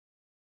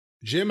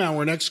Jim,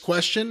 our next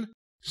question,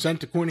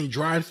 sent to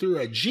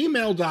CornyDriveThru at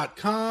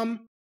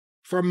gmail.com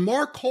from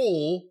Mark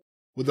Hole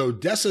with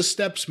Odessa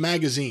Steps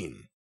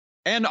Magazine.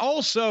 And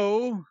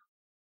also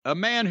a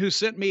man who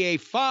sent me a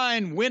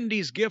fine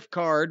Wendy's gift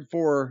card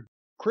for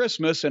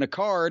Christmas and a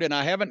card, and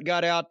I haven't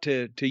got out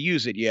to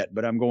use it yet,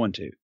 but I'm going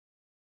to.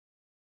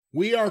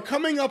 We are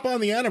coming up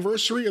on the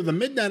anniversary of the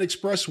Midnight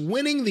Express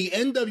winning the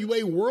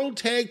NWA World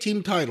Tag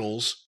Team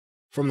titles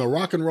from the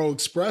Rock and Roll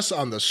Express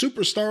on the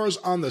Superstars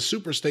on the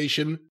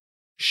Superstation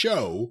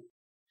show.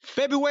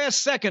 February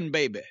 2nd,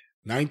 baby.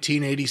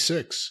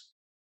 1986.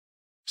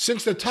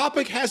 Since the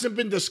topic hasn't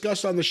been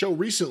discussed on the show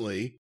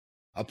recently,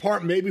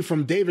 apart maybe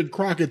from David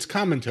Crockett's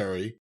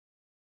commentary,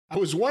 I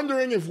was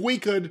wondering if we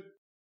could,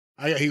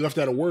 he left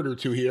out a word or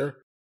two here,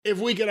 if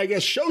we could, I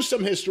guess, show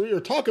some history or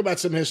talk about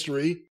some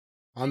history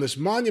on this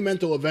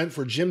monumental event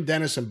for Jim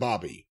Dennis and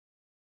Bobby.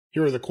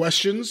 Here are the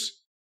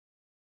questions.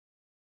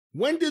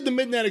 When did the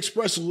Midnight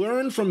Express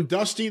learn from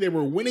Dusty they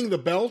were winning the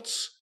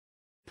belts?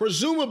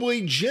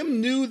 Presumably, Jim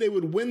knew they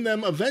would win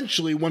them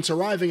eventually once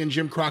arriving in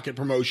Jim Crockett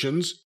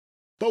Promotions.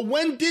 But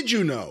when did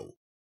you know?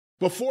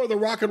 Before the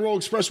Rock and Roll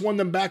Express won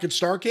them back at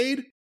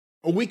Starrcade?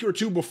 A week or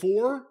two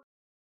before?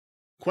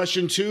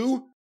 Question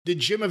 2, did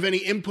Jim have any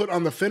input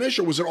on the finish,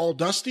 or was it all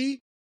Dusty?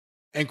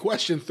 And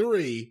question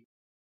 3,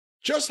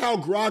 just how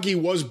groggy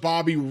was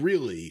Bobby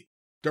really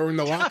during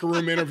the locker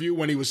room interview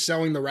when he was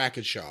selling the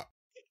racket shop?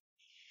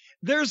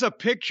 There's a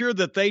picture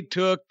that they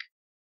took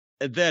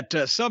that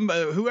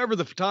whoever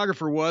the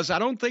photographer was, I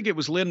don't think it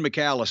was Lynn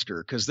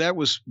McAllister, because that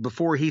was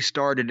before he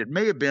started. It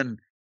may have been,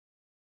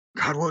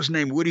 God, what was his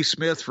name? Woody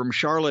Smith from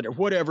Charlotte or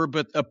whatever,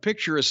 but a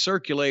picture is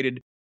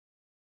circulated.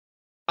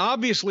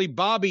 Obviously,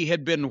 Bobby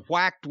had been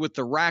whacked with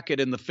the racket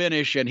in the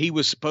finish, and he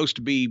was supposed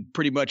to be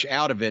pretty much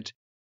out of it.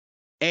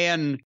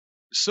 And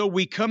so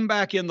we come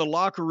back in the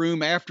locker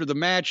room after the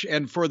match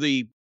and for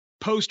the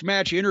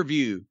post-match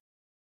interview.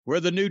 We're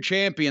the new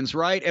champions,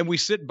 right? And we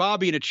sit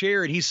Bobby in a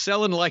chair, and he's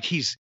selling like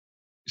he's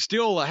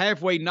still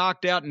halfway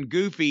knocked out and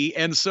goofy.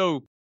 And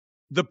so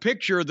the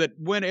picture that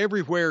went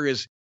everywhere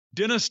is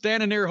Dennis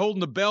standing there holding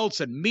the belts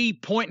and me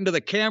pointing to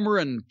the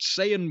camera and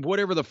saying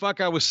whatever the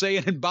fuck I was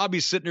saying, and Bobby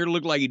sitting there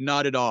looked like he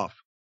nodded off.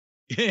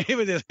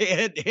 With his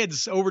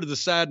head's over to the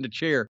side in the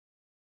chair.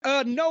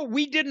 No,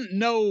 we didn't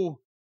know.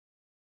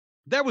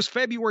 That was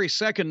February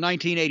 2nd,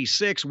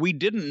 1986. We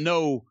didn't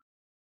know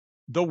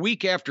the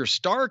week after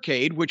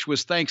Starrcade, which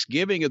was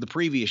Thanksgiving of the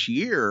previous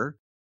year,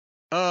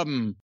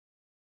 that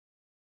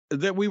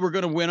we were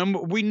going to win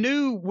them. We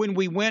knew when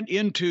we went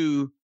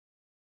into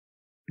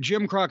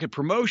Jim Crockett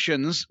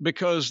Promotions,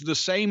 because the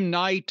same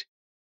night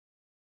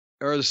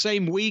or the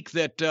same week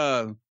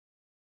that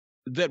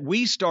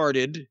we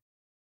started,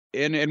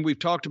 and we've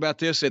talked about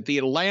this at the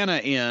Atlanta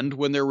end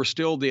when there were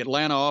still the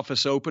Atlanta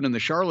office open and the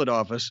Charlotte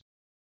office,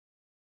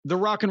 the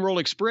Rock and Roll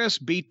Express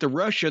beat the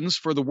Russians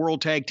for the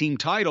World Tag Team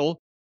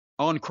title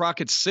on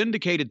Crockett's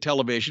syndicated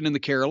television in the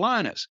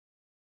Carolinas.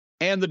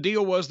 And the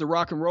deal was the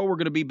Rock and Roll were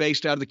going to be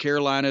based out of the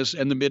Carolinas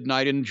and the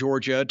Midnight in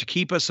Georgia to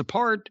keep us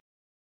apart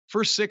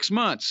for 6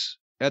 months.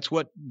 That's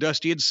what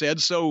Dusty had said.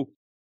 So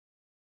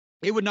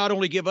it would not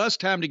only give us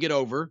time to get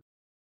over,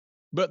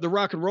 but the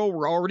Rock and Roll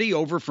were already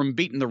over from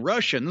beating the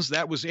Russians.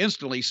 That was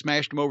instantly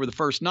smashed them over the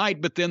first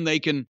night, but then they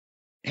can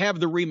have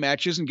the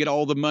rematches and get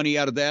all the money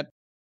out of that.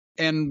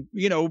 And,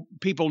 you know,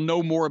 people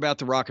know more about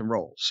the Rock and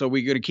Roll. So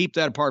we're going to keep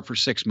that apart for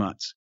 6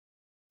 months.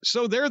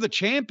 So they're the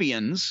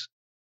champions.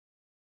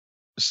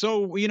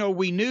 So, you know,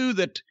 we knew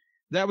that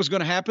that was going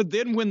to happen.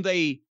 Then when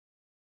they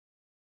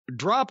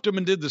dropped them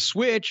and did the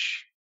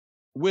switch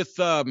with,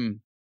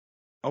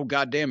 oh,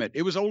 God damn it.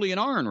 It was Ole and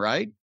Arn,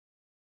 right?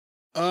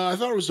 I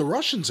thought it was the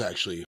Russians,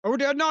 actually. Oh,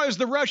 no, it was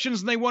the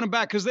Russians, and they won them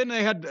back because then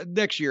they had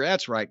next year.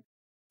 That's right.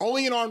 Ole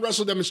and Arn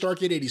wrestled them in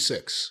Starrcade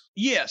 86.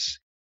 Yes.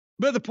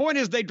 But the point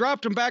is they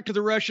dropped them back to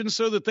the Russians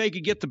so that they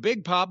could get the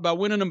big pop by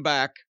winning them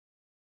back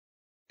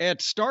at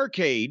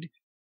Starrcade.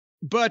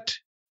 But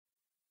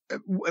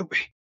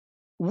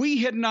we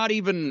had not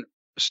even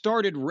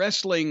started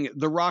wrestling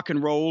the Rock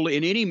and Roll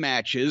in any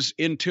matches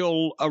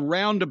until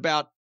around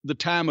about the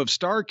time of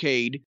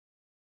Starrcade.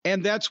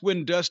 And that's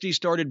when Dusty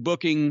started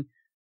booking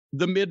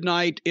the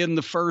Midnight in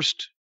the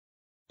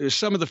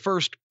some of the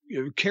first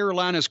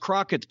Carolinas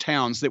Crockett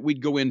towns that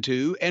we'd go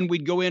into. And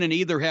we'd go in and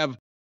either have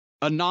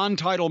a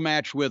non-title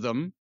match with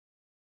them,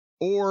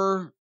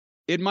 or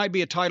it might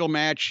be a title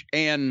match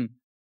and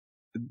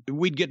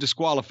we'd get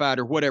disqualified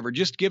or whatever.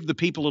 Just give the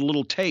people a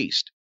little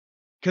taste.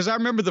 Because I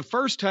remember the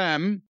first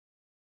time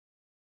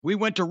we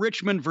went to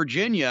Richmond,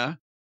 Virginia,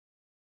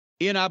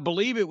 in, I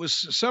believe it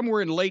was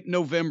somewhere in late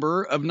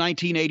November of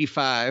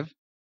 1985,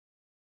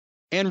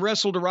 and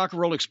wrestled a Rock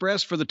and Roll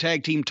Express for the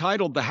tag team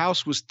title. The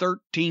house was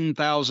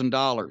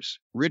 $13,000.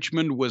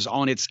 Richmond was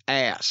on its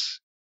ass.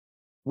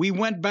 We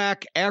went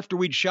back after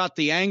we'd shot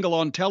the angle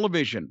on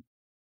television,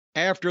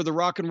 after the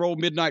Rock and Roll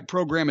Midnight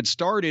program had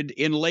started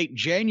in late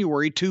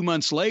January, 2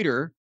 months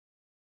later,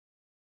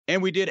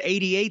 and we did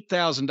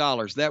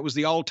 $88,000. That was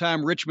the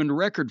all-time Richmond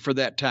record for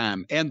that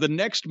time. And the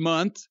next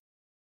month,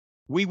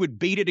 we would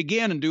beat it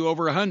again and do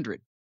over 100.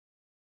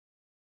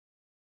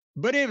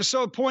 But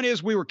so the point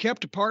is, we were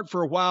kept apart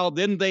for a while.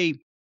 Then they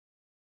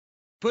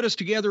put us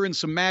together in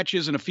some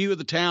matches in a few of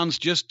the towns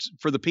just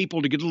for the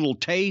people to get a little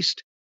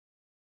taste.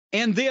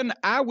 And then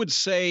I would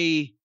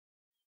say,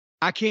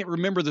 I can't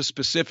remember the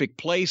specific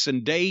place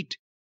and date,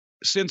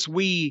 since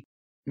we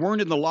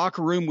weren't in the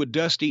locker room with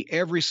Dusty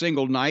every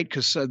single night,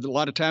 because a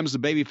lot of times the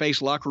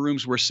babyface locker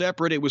rooms were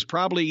separate. It was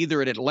probably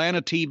either at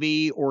Atlanta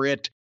TV or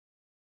at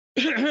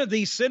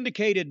the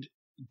syndicated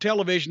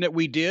television that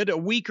we did a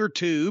week or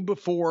two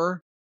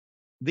before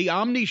the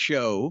Omni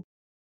show.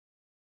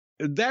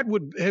 That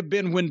would have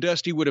been when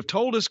Dusty would have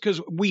told us,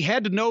 because we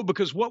had to know,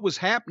 because what was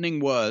happening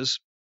was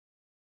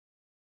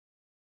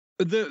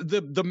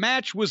the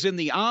match was in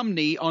the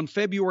Omni on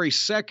February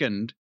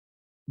 2nd,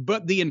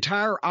 but the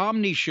entire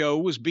Omni show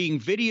was being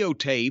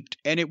videotaped,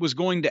 and it was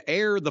going to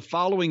air the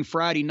following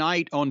Friday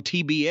night on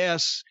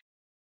TBS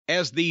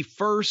as the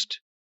first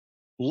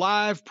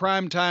live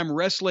primetime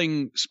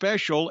wrestling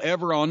special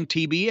ever on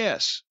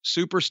TBS,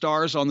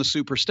 Superstars on the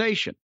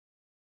Superstation.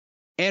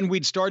 And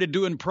we'd started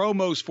doing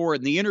promos for it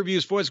and the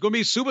interviews for it. It's going to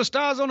be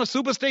Superstars on a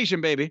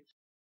Superstation, baby.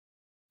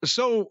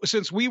 So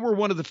since we were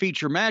one of the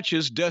feature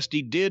matches,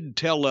 Dusty did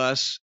tell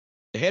us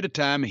ahead of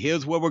time,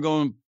 here's where we're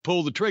going to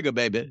pull the trigger,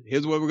 baby.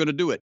 Here's where we're going to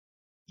do it.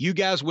 You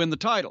guys win the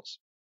titles.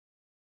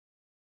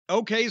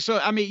 Okay, so,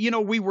 I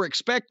mean, we were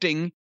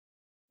expecting,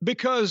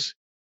 because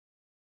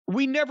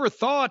we never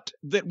thought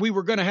that we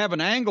were going to have an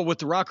angle with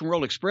the Rock and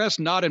Roll Express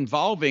not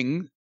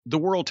involving the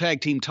World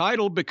Tag Team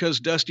title, because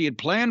Dusty had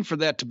planned for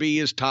that to be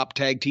his top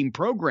tag team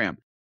program.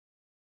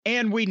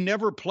 And we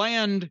never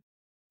planned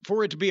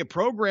for it to be a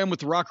program with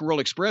the Rock and Roll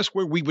Express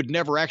where we would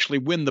never actually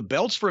win the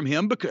belts from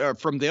them,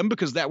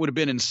 because that would have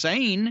been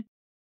insane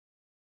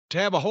to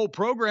have a whole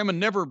program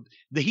and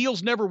the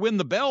heels never win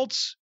the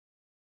belts.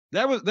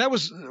 That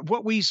was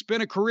what we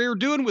spent a career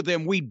doing with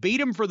them. We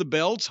beat them for the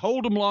belts,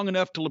 hold them long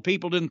enough till the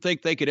people didn't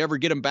think they could ever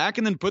get them back,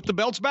 and then put the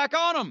belts back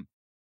on them.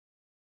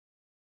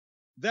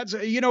 That's,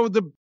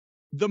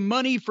 the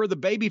money for the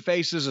baby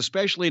faces,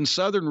 especially in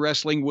Southern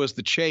wrestling, was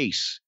the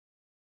chase,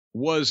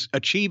 was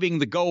achieving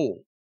the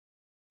goal.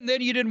 And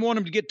then you didn't want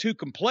them to get too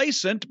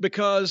complacent,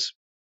 because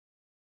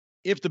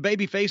if the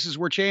baby faces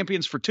were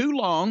champions for too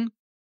long,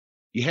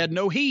 you had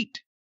no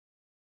heat.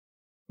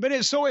 But it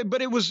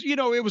was,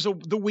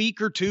 the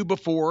week or two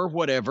before,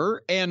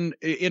 whatever. And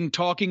in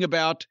talking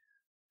about,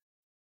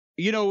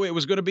 it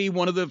was going to be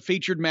one of the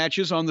featured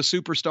matches on the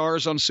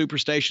Superstars on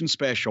Superstation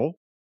special.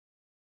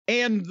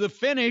 And the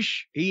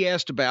finish he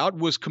asked about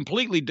was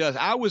completely Dusty.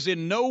 I was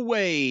in no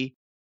way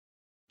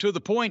to the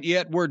point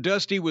yet where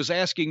Dusty was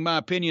asking my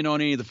opinion on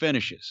any of the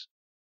finishes.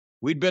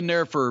 We'd been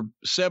there for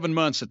 7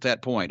 months at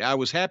that point. I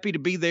was happy to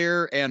be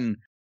there, and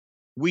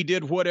we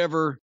did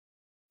whatever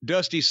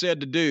Dusty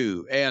said to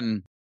do.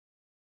 And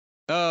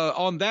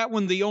on that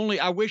one,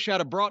 I wish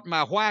I'd have brought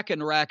my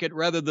whacking racket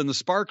rather than the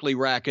sparkly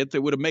racket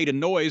that would have made a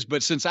noise.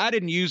 But since I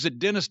didn't use it,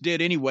 Dennis did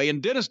anyway.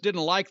 And Dennis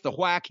didn't like the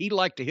whack. He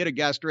liked to hit a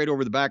guy straight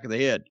over the back of the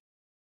head.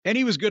 And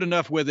he was good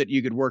enough with it,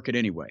 you could work it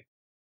anyway.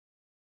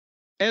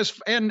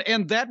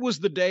 And that was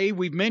the day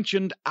we've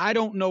mentioned. I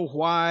don't know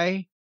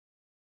why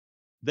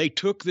they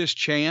took this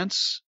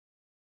chance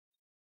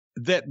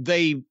that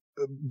they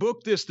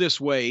booked this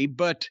way,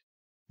 but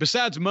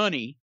besides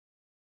money,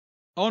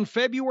 on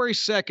February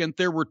 2nd,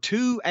 there were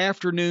 2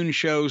 afternoon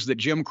shows that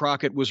Jim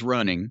Crockett was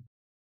running.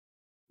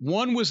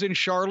 One was in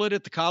Charlotte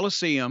at the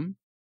Coliseum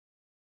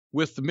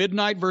with the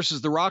Midnight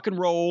versus the Rock and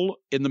Roll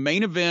in the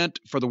main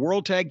event for the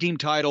World Tag Team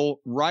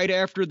title, right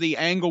after the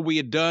angle we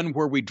had done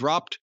where we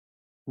dropped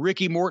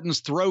Ricky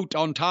Morton's throat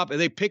on top.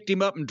 They picked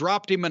him up and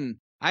dropped him, and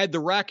I had the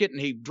racket, and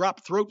he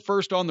dropped throat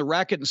first on the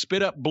racket and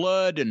spit up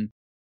blood, and,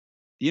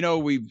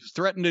 we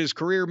threatened his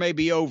career may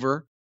be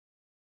over.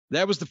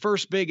 That was the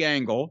first big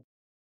angle.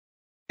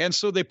 And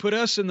so they put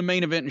us in the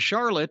main event in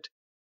Charlotte,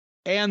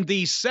 and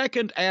the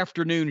second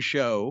afternoon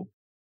show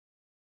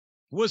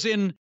was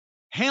in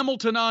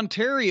Hamilton,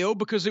 Ontario,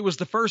 because it was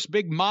the first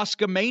big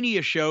Mosca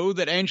Mania show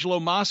that Angelo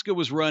Mosca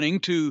was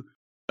running to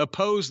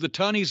oppose the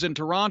Tunnies in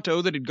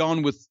Toronto that had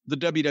gone with the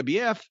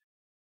WWF.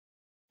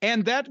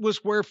 And that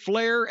was where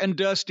Flair and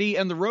Dusty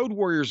and the Road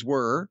Warriors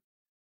were.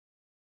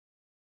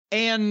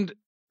 And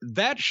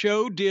that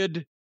show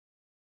did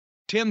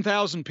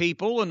 10,000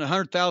 people and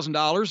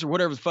 $100,000 or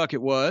whatever the fuck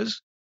it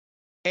was.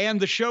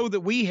 And the show that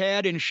we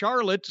had in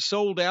Charlotte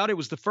sold out. It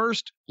was the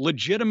first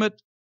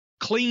legitimate,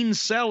 clean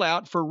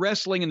sellout for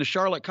wrestling in the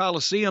Charlotte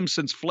Coliseum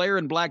since Flair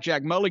and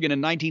Blackjack Mulligan in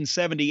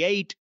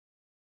 1978.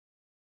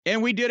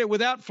 And we did it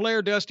without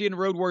Flair, Dusty, and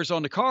Road Warriors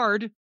on the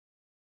card.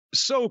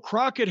 So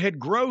Crockett had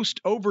grossed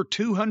over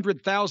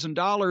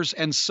 $200,000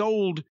 and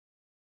sold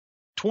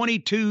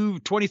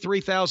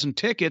 23,000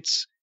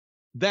 tickets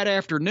that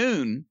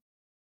afternoon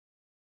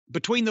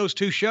between those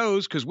 2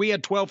 shows, because we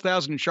had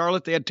 12,000 in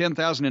Charlotte, they had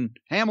 10,000 in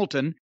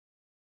Hamilton.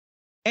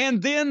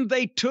 And then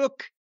they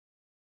took,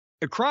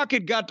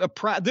 Crockett got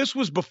this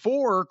was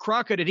before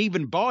Crockett had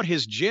even bought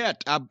his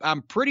jet.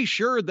 I'm pretty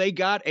sure they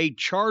got a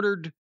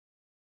chartered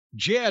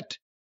jet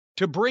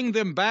to bring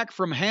them back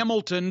from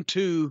Hamilton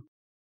to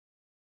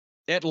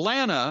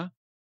Atlanta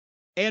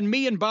And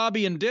me and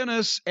Bobby and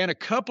Dennis and a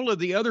couple of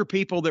the other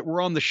people that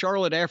were on the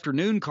Charlotte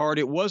afternoon card,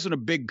 it wasn't a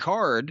big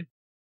card,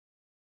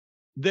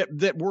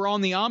 that were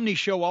on the Omni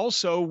show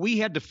also, we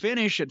had to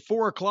finish at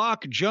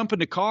 4:00, jump in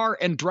the car,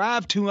 and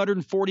drive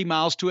 240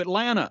 miles to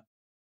Atlanta.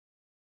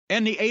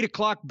 And the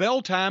 8:00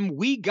 bell time,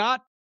 we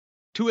got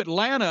to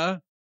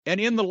Atlanta,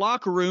 and in the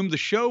locker room, the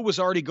show was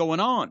already going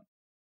on.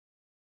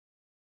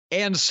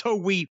 And so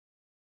we,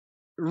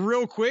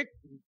 real quick,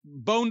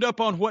 boned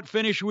up on what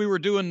finish we were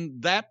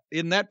doing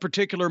in that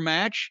particular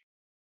match.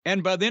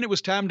 And by then, it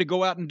was time to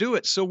go out and do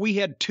it. So we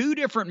had 2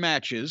 different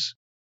matches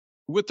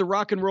with the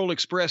Rock and Roll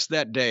Express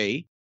that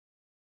day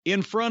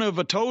in front of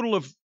a total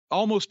of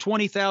almost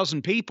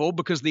 20,000 people,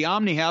 because the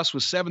Omni House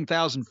was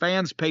 7,000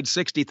 fans, paid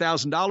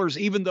 $60,000,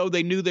 even though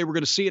they knew they were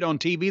going to see it on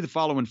TV the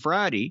following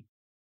Friday.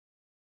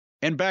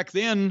 And back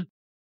then,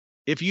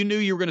 if you knew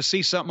you were going to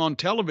see something on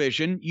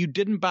television, you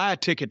didn't buy a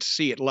ticket to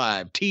see it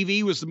live.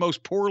 TV was the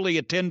most poorly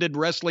attended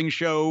wrestling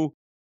show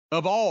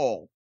of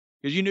all,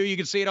 because you knew you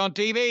could see it on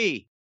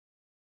TV.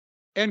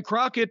 And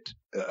Crockett,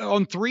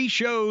 on 3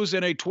 shows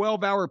in a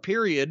 12-hour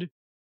period,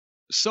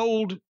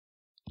 sold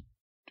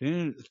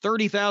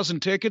 30,000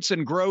 tickets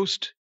and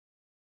grossed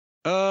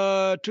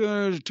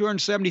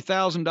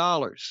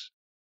 $270,000.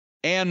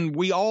 And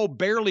we all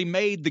barely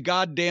made the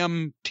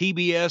goddamn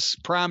TBS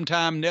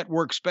primetime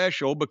network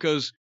special,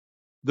 because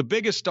the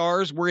biggest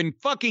stars were in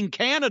fucking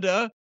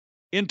Canada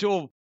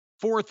until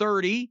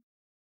 4:30.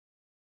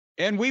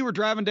 And we were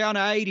driving down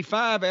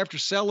I-85 after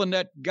selling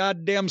that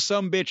goddamn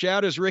sumbitch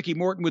out, as Ricky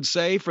Morton would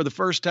say, for the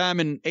first time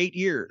in 8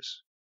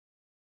 years.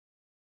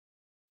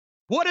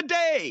 What a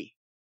day!